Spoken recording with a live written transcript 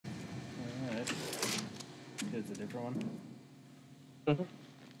It's a different one. Mm-hmm.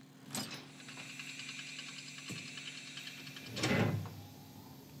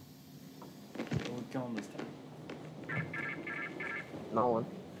 What we killing this time? No one.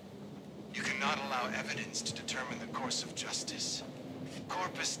 You cannot allow evidence to determine the course of justice.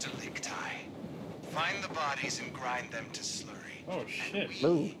 Corpus delicti. Find the bodies and grind them to slurry. Oh shit. And we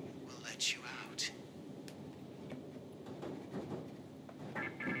Move. will let you out.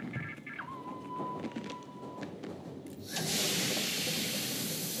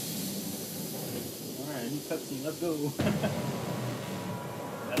 Alright, new cutscene, let's go.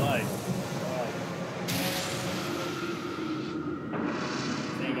 I lied.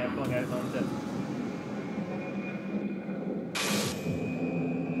 Same guy pulling out his own chest.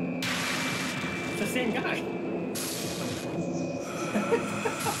 It's the same guy!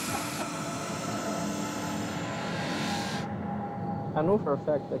 I know for a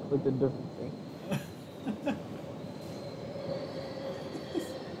fact I clicked a different thing.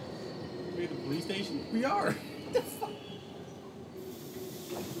 We at the police station? We are!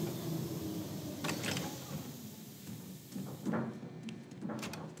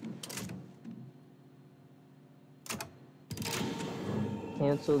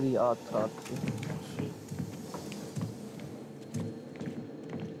 Cancel the autopsy.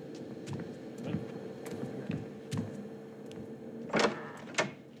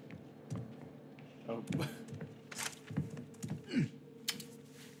 Oh.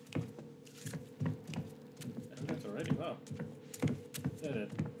 That's already, wow. Did it.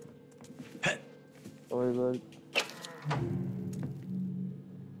 Don't worry about it.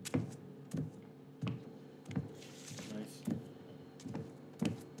 Nice.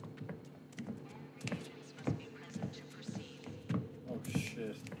 Oh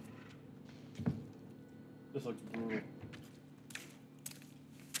shit. This looks brutal.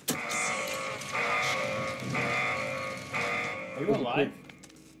 Are you alive?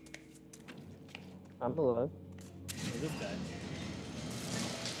 I'm alive. Or this guy?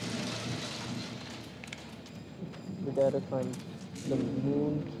 We gotta find the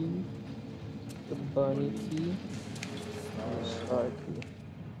moon key, the bunny key, and the star key.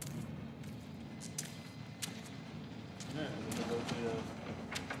 Yeah, we'll go to the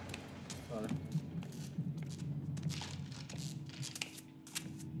star.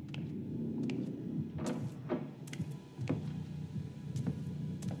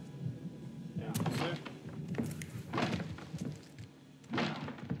 Yeah, sir.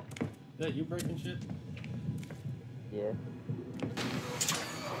 Is that you breaking shit? Yeah.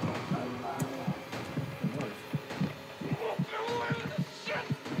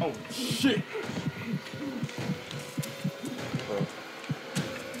 Oh shit! Bro.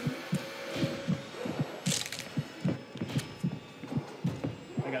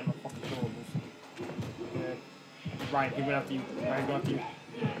 I got no fucking controllables. Yeah. Ryan, he went after you. Ryan, go after you.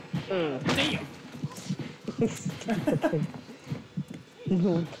 Damn!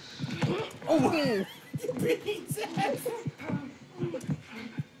 Oh! You beat his ass!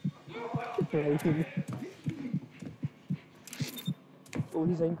 Oh,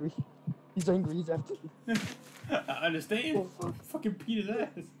 he's angry. He's angry. He's after me. I understand. Oh, fuck. Fucking beat his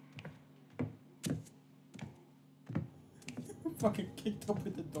ass. Fucking kicked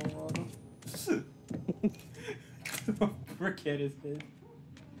open the door on him. A brick at his head.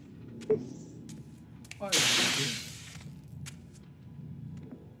 Why is this?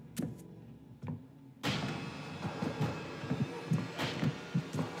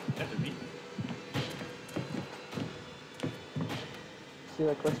 After me? See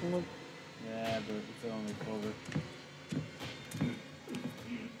that question mark? Yeah, but it's only clover.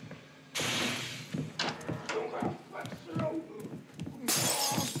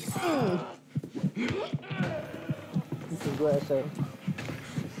 This is what I said.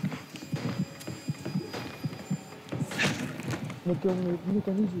 Nick, I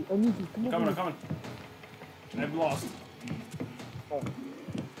need you. I need you. Come on. I'm coming. I've lost. Oh.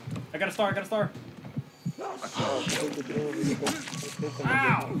 I got a star. Oh,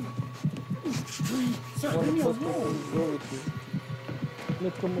 Ow! Sir, leave me alone.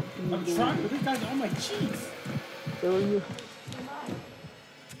 Nick, come on. I'm trying, but this guy's on my cheeks. Where are you?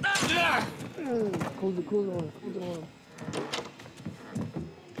 Ah! Close the on him.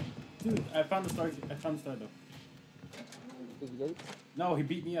 Dude, I found the star though. Did you get it? No, he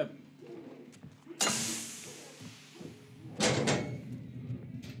beat me up.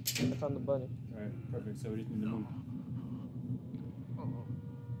 I found the bunny. Alright, perfect. So we just need to move.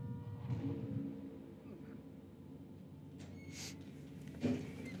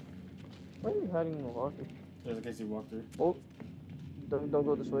 Why are you hiding in the locker? Just in case you walk through. Oh, don't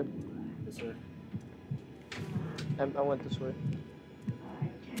go this way. Yes, sir. I went this way.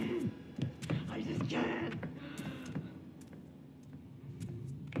 I just can't.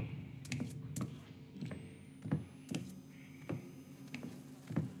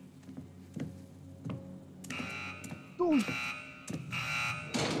 Oh.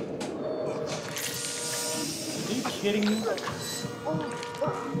 Are you kidding me?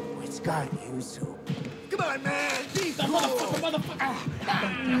 Which got you, Soup? Come on, man! Be That motherfucker!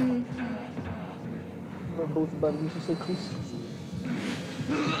 We're both about musicals.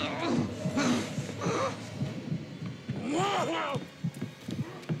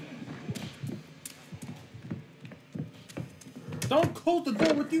 Don't close the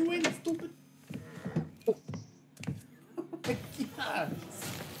door with you in, stupid! Oh my god!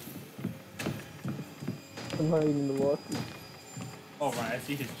 I'm not even the walkie. Oh right, I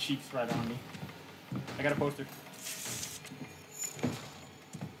see his cheeks right on me. I got a poster.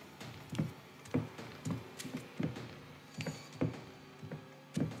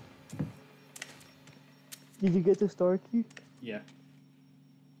 Did you get the star key? Yeah.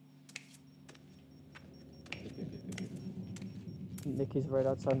 Nikki's right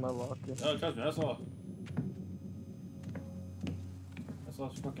outside my locker. Oh, trust me, that's all. That's all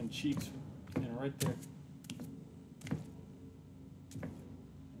his fucking cheeks. Yeah, right there.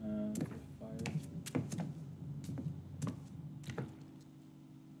 Fire.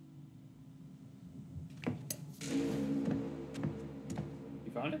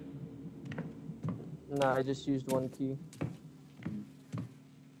 You found it? Nah, I just used one key.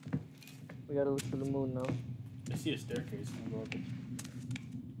 We gotta look for the moon now. I see a staircase. I'll go up it.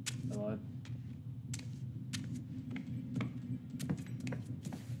 Hello.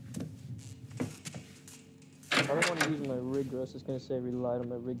 I don't want to use my rig, or else it's gonna say I relied on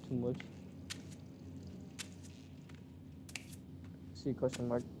my rig too much. See a question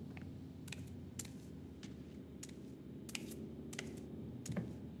mark.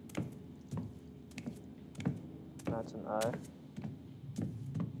 That's an eye.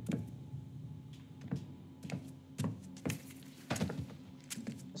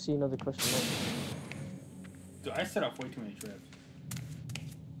 See another question mark. Dude, I set off way too many traps.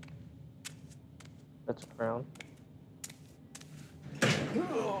 That's a crown.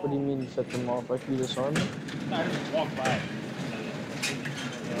 What do you mean you set them off? Like you disarm them? No, I just walked by.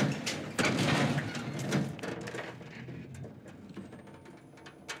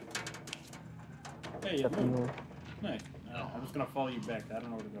 Hey, Got the moon. nice. I'm just gonna follow you back. I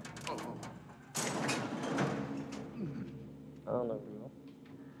don't know where to go. I don't know where to go.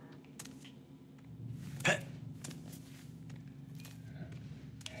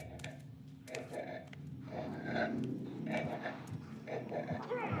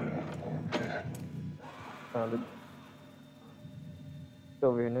 Found it. Go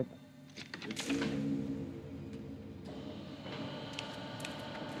over here, Nick.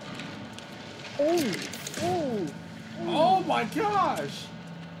 Oh! Oh my gosh!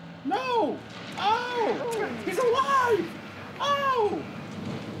 No! Oh! He's alive! Oh!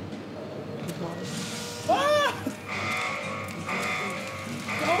 Ah!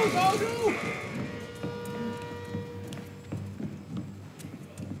 Go!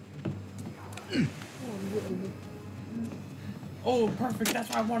 Oh, perfect. That's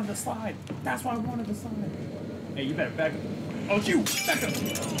why I wanted to slide. Hey, you better back up. Oh, it's you! Back up!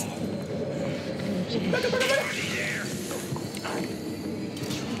 Back up!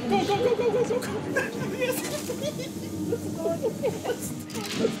 Go! Yes!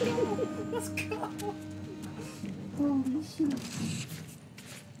 Let's go! Holy shit.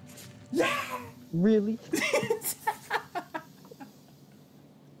 Yeah! Really?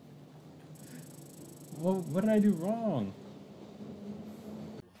 Well, what did I do wrong?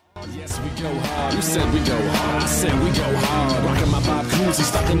 Yes, we go hard. You said we go hard. I said we go hard. Rocking my Bob Cousy,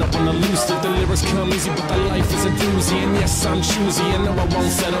 stocking up on the loose. The lyrics come easy, but the life is a doozy. And yes, I'm choosy. And no, I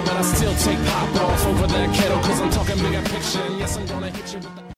won't settle, but I still take pop off over that kettle. Cause I'm talking bigger picture. And yes, I'm gonna hit you with the